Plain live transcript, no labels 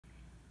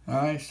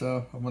Alright,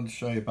 so I want to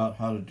show you about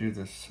how to do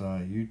this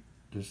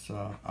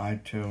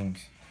iTunes.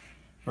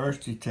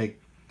 First you take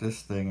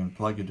this thing and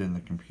plug it in the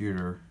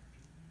computer.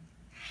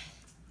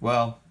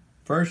 Well,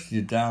 first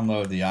you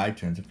download the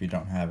iTunes if you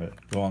don't have it.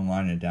 Go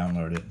online and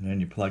download it, and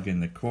then you plug in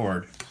the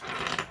cord.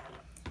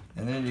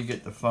 And then you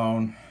get the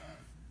phone.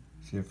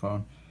 See your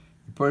phone?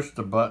 You push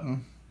the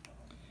button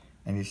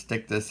and you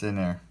stick this in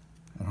there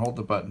and hold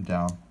the button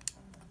down.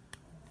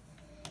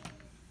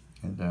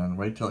 And then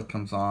wait till it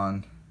comes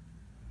on.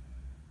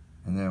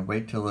 And then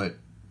wait till it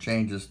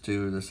changes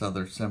to this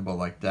other symbol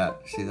like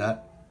that. See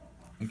that?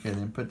 Okay,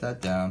 then put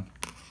that down.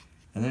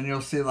 And then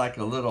you'll see like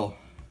a little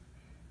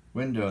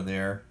window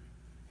there.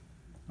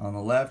 On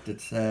the left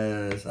it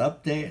says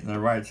update, and on the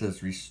right it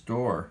says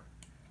restore.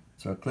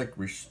 So click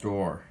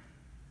restore.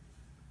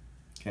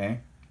 Okay?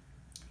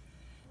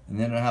 And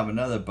then it'll have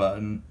another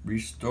button,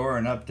 restore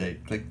and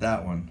update. Click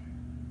that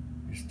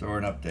one. Restore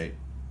and update.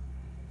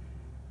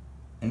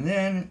 And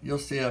then you'll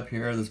see up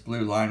here this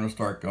blue line will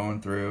start going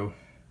through.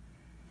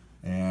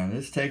 And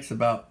this takes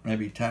about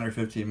maybe 10 or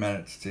 15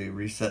 minutes to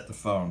reset the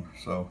phone.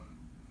 So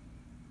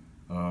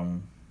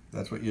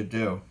that's what you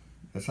do.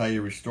 That's how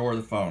you restore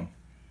the phone.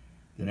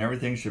 Then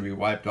everything should be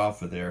wiped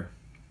off of there.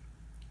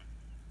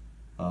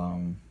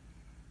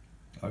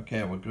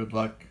 Okay, well, good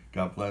luck.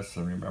 God bless.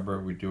 And remember,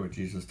 we do what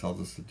Jesus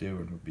tells us to do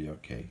and we'll be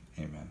okay.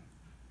 Amen.